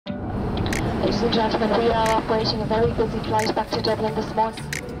Ladies and gentlemen, we are operating a very busy flight back to Dublin this morning.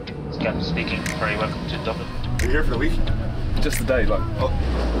 It's Captain speaking. Very welcome to Dublin. You're here for the week? Just the day, like. Oh.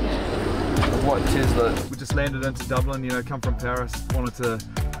 White Tesla. We just landed into Dublin, you know, come from Paris. Wanted to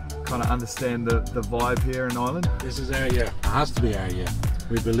kind of understand the vibe here in Ireland. This is our year. It has to be our year.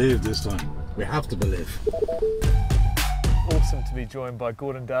 We believe this time. We have to believe. Awesome to be joined by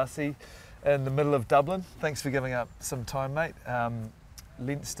Gordon Darcy in the middle of Dublin. Thanks for giving up some time, mate.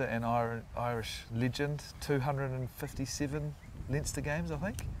 Leinster and Irish legend, 257 Leinster games, I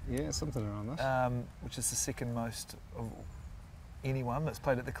think. Yeah, something around that. Which is the second most of anyone that's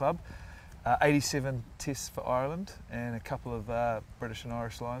played at the club. 87 tests for Ireland and a couple of British and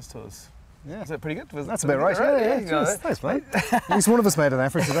Irish Lions tours. Yeah. Is that pretty good? That's about right. Yeah. Thanks, mate. At least one of us made an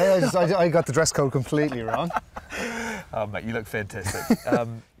effort today. I got the dress code completely wrong. Oh, mate, you look fantastic.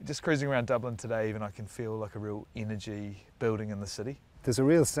 Just cruising around Dublin today, even I can feel like a real energy building in the city. There's a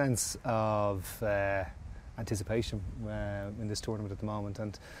real sense of anticipation in this tournament at the moment,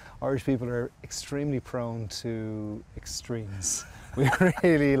 and Irish people are extremely prone to extremes. We're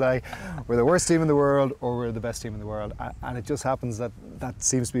really we're the worst team in the world or we're the best team in the world, and it just happens that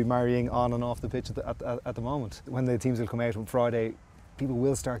seems to be marrying on and off the pitch at the moment. When the teams will come out on Friday, people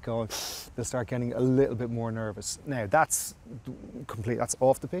will start going, they'll start getting a little bit more nervous. Now that's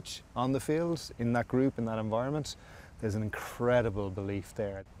off the pitch, on the field, in that group, in that environment. There's an incredible belief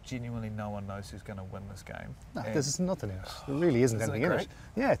there. Genuinely no one knows who's going to win this game. No, there's nothing in it. There really isn't anything in it.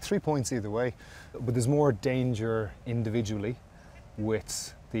 Yeah, 3 points either way. But there's more danger individually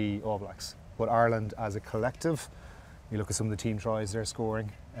with the All Blacks. But Ireland as a collective, you look at some of the team tries they're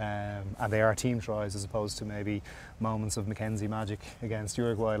scoring, and they are team tries as opposed to maybe moments of Mackenzie magic against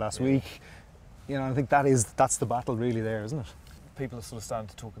Uruguay last week. You know, I think that's the battle really there, isn't it? People are sort of starting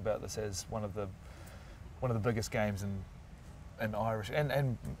to talk about this as one of the biggest games in Irish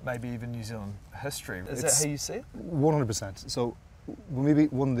and maybe even New Zealand history. Is that how you see it? 100%. So when we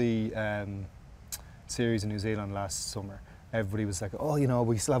won the series in New Zealand last summer, everybody was like, oh, you know,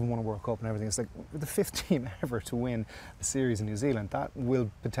 we still haven't won a World Cup and everything. It's like, we're the 5th team ever to win a series in New Zealand. That will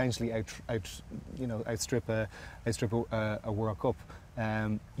potentially outstrip a World Cup.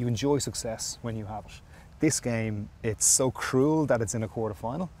 You enjoy success when you have it. This game, it's so cruel that it's in a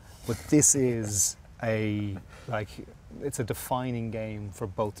quarter-final, but this is it's a defining game for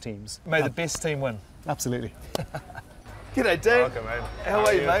both teams. May the best team win. Absolutely. G'day, Dave. Welcome, mate. How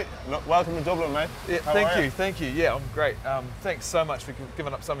are you, mate? Welcome to Dublin, mate. Yeah, thank you. Yeah, I'm great. Thanks so much for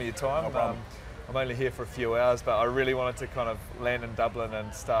giving up some of your time. No problem. I'm only here for a few hours, but I really wanted to kind of land in Dublin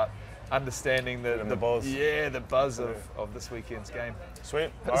and start understanding the buzz. Yeah, the buzz of this weekend's game.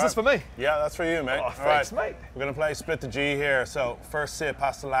 Sweet. Is this for me? Yeah, that's for you, mate. Oh, thanks, mate. We're going to play Split the G here. So first sit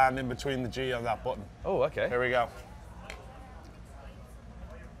has to land in between the G on that button. Oh, okay. Here we go.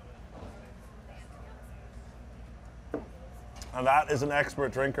 And that is an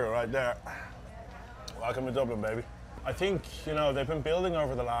expert drinker right there. Welcome to Dublin, baby. I think, you know, they've been building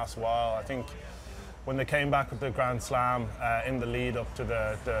over the last while. I think when they came back with the Grand Slam in the lead up to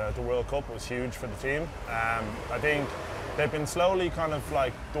the World Cup, it was huge for the team. I think they've been slowly kind of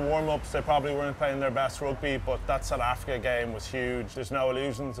like the warm-ups, they probably weren't playing their best rugby, but that South Africa game was huge. There's no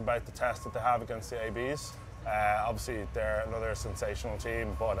illusions about the test that they have against the ABs. Obviously, they're another sensational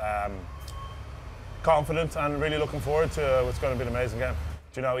team, but confident and really looking forward to what's going to be an amazing game.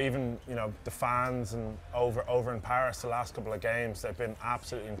 You know, even the fans and over in Paris the last couple of games, they've been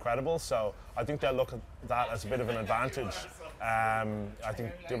absolutely incredible. So I think they'll look at that as a bit of an advantage. I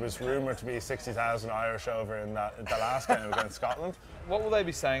think there was rumoured to be 60,000 Irish over in the last game against Scotland. What will they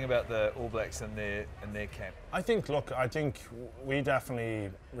be saying about the All Blacks in their camp? I think we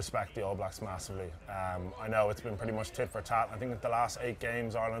definitely respect the All Blacks massively. I know it's been pretty much tit for tat. I think the last 8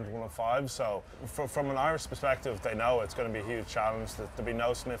 games Ireland won 5. So from an Irish perspective, they know it's going to be a huge challenge. There'll be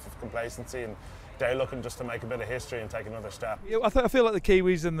no sniff of complacency, and they're looking just to make a bit of history and take another step. Yeah, I feel like the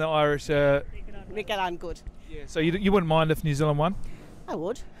Kiwis and the Irish we get on good. Yeah, so you wouldn't mind if New Zealand won? I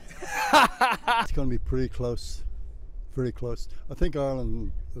would. It's going to be pretty close, very close. I think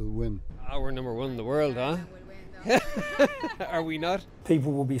Ireland will win. We're number 1 in the world, huh? Are we not?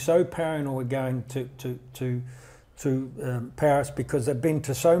 People will be so paranoid going to Paris because they've been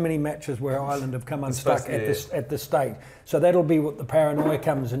to so many matches where Ireland have come unstuck at the state. So that'll be what the paranoia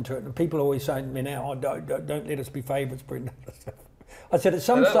comes into it. And people always say to me now, "Oh, don't let us be favourites, Brendan." I said at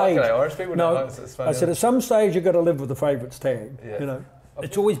some stage, I said at some stage you've got to live with the favourites tag. Yeah. You know,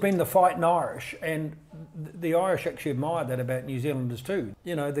 it's always been the fighting Irish, and the Irish actually admire that about New Zealanders too.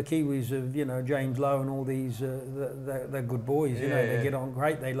 You know, the Kiwis of James Lowe and all these, they're good boys. You know, they get on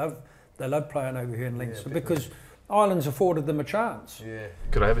great. They love playing over here in Leinster because Ireland's afforded them a chance. Yeah.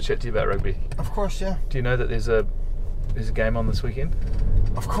 Could I have a chat to you about rugby? Of course, yeah. Do you know that there's a game on this weekend?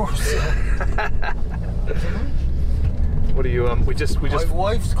 Of course. Yeah. What are you? We just. My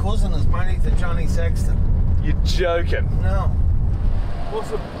wife's cousin is married to Johnny Sexton. You're joking. No.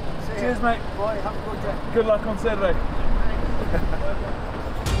 Awesome. Cheers, mate. Bye. Have a good day. Good luck on Saturday.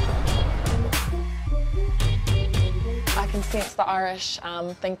 I can sense the Irish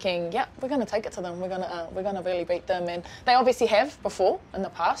thinking, yeah, we're going to take it to them. We're going to really beat them, and they obviously have before in the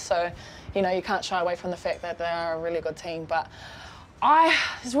past. So, you know, you can't shy away from the fact that they are a really good team. But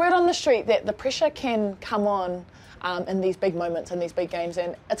there's word on the street that the pressure can come on in these big moments, in these big games,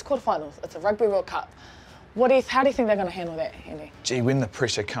 and it's quarterfinals. It's a Rugby World Cup. How do you think they're going to handle that, Andy? Gee, when the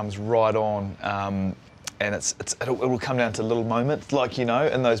pressure comes right on, and it will come down to little moments, like, you know,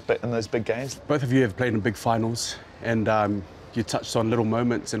 in those big games. Both of you have played in big finals, and you touched on little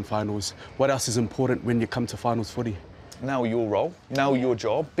moments in finals. What else is important when you come to finals footy? Nail your role, nail your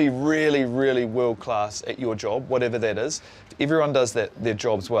job, be really, really world class at your job, whatever that is. If everyone does their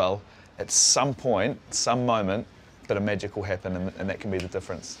jobs well, at some point, some moment, a bit of magic will happen, and that can be the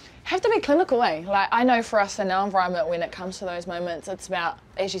difference. Have to be clinical, eh? Like, I know for us in our environment, when it comes to those moments, it's about,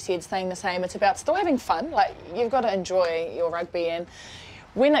 as you said, staying the same. It's about still having fun. Like, you've got to enjoy your rugby, and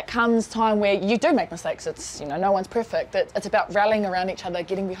when it comes time where you do make mistakes, it's, you know, no one's perfect. It's about rallying around each other,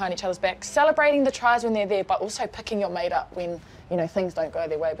 getting behind each other's back, celebrating the tries when they're there, but also picking your mate up when, you know, things don't go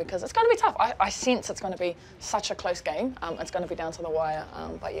their way, because it's going to be tough. I sense it's going to be such a close game. It's going to be down to the wire,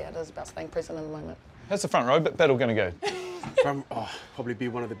 but yeah, it is about staying present in the moment. How's the front row battle going to go? Probably be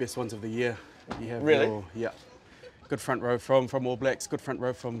one of the best ones of the year. You have really? Yeah. Good front row from All Blacks, good front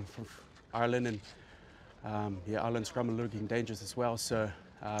row from Ireland, and yeah, Ireland scrum are looking dangerous as well. So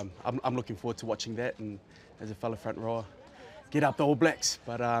I'm looking forward to watching that, and as a fellow front rower, get up the All Blacks.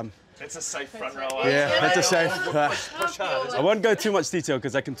 But it's a safe front row. Yeah, it's a safe. I won't go too much detail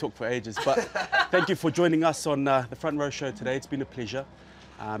because I can talk for ages. But thank you for joining us on the Front Row Show today. It's been a pleasure.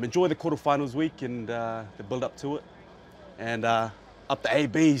 Enjoy the quarterfinals week and the build up to it. And up the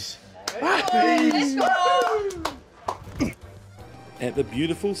ABs. At the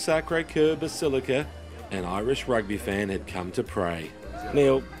beautiful Sacré-Cœur Basilica, an Irish rugby fan had come to pray.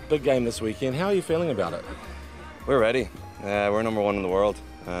 Neil, big game this weekend. How are you feeling about it? We're ready. We're #1 in the world,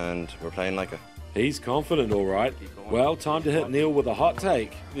 and we're playing like it. He's confident, all right. Well, time to hit Neil with a hot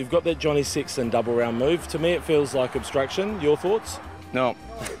take. You've got that Johnny Sexton double round move. To me, it feels like obstruction. Your thoughts? No,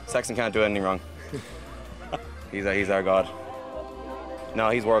 Sexton can't do anything wrong. He's our god. No,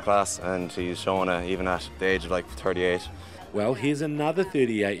 he's world class, and he's showing it even at the age of like 38. Well, here's another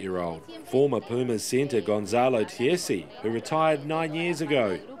 38-year-old, former Pumas centre Gonzalo Tiesi, who retired 9 years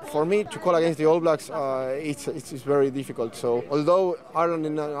ago. For me to call against the All Blacks, it's very difficult. So although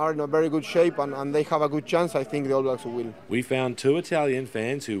Ireland are in a very good shape and they have a good chance, I think the All Blacks will win. We found 2 Italian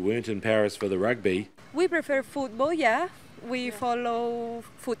fans who weren't in Paris for the rugby. We prefer football, yeah. We follow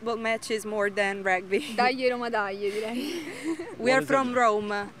football matches more than rugby. Dai Roma, dai, direi. We are from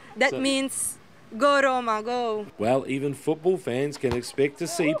Rome. That means go Roma, go. Well, even football fans can expect to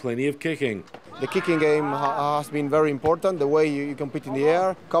see plenty of kicking. The kicking game has been very important, the way you compete in the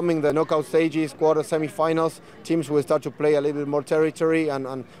air. Coming the knockout stages, quarter, semi-finals, teams will start to play a little bit more territory,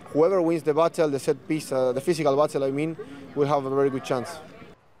 and whoever wins the battle, the set piece, the physical battle, I mean, will have a very good chance.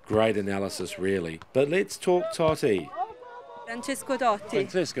 Great analysis, really. But let's talk Totti. Francesco Totti.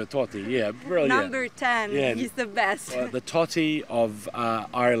 Francesco Totti, yeah, brilliant. Number 10, yeah. He's the best. The Totti of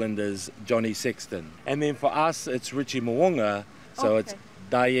Ireland is Johnny Sexton. And then for us, it's Richie Mo'unga, so it's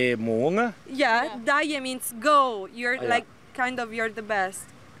Daye Mo'unga. Yeah, Daye means go. You're like, you're the best.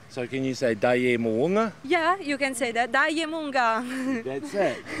 So can you say Daye Mo'unga? Yeah, you can say that. Daye Mo'unga. That's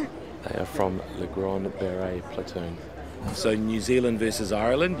it. They are from Le Grand Beret platoon. So New Zealand versus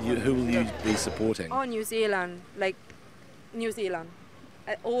Ireland, who will you be supporting? Oh, New Zealand, New Zealand,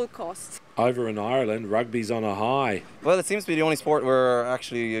 at all costs. Over in Ireland, rugby's on a high. Well, it seems to be the only sport we're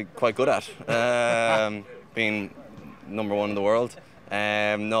actually quite good at, being #1 in the world.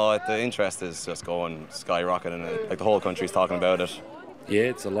 No, the interest is just going skyrocketing, like the whole country's talking about it. Yeah,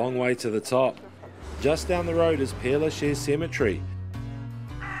 it's a long way to the top. Just down the road is Père Lachaise Cemetery.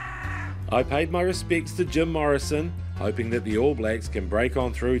 I paid my respects to Jim Morrison, hoping that the All Blacks can break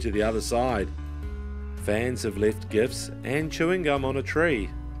on through to the other side. Fans have left gifts and chewing gum on a tree.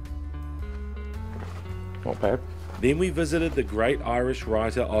 Not bad. Then we visited the great Irish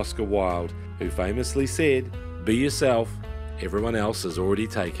writer Oscar Wilde, who famously said, "Be yourself, everyone else is already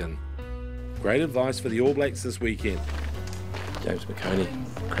taken." Great advice for the All Blacks this weekend. James McConey,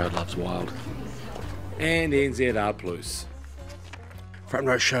 crowd loves Wilde. And NZR Plus. Front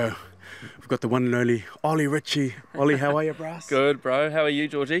Row Show. We've got the one and only Ollie Ritchie. Ollie, how are you, bros? Good, bro. How are you,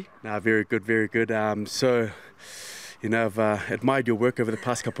 Georgie? Nah, very good, very good. So, you know, I've admired your work over the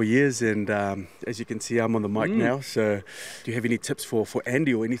past couple of years, and as you can see, I'm on the mic now. So, do you have any tips for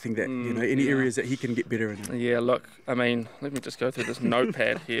Andy, or anything that, you know, any areas that he can get better in? Yeah, look, I mean, let me just go through this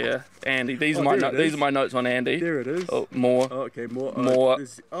notepad here. Andy, these are my notes on Andy. There it is. Oh, more. Oh, okay, more. More.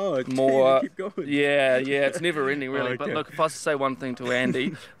 More. Keep going. Yeah, it's never ending, really. Oh, okay. But look, if I was to say one thing to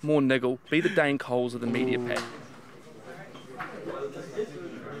Andy, more niggle. Be the Dane Coles of the media pack.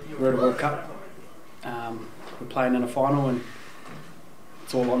 We're at a World Cup. We're playing in a final, and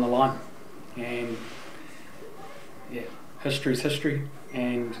it's all on the line. And yeah, history's history,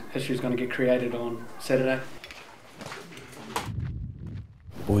 and history's going to get created on Saturday.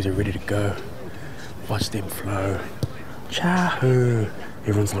 Boys are ready to go. Watch them flow. Chahoo!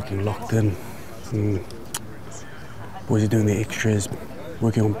 Everyone's looking locked in. Boys are doing their extras,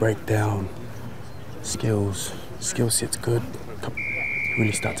 working on breakdown, skills. Skill set's good.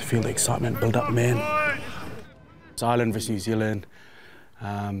 Really start to feel the excitement build up, man. It's Ireland versus New Zealand.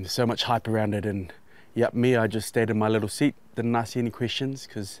 So much hype around it, and yep, I just stayed in my little seat. Didn't ask any questions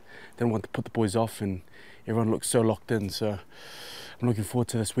because I didn't want to put the boys off, and everyone looks so locked in. So I'm looking forward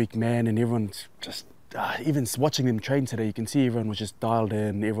to this week, man. And everyone's just, even watching them train today, you can see everyone was just dialed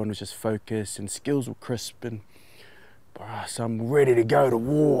in, everyone was just focused, and skills were crisp. And so I'm ready to go to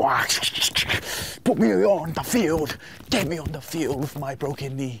war. Put me on the field, get me on the field with my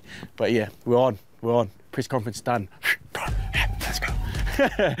broken knee. But yeah, we're on. Press conference done. Let's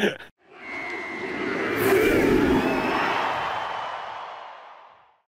go.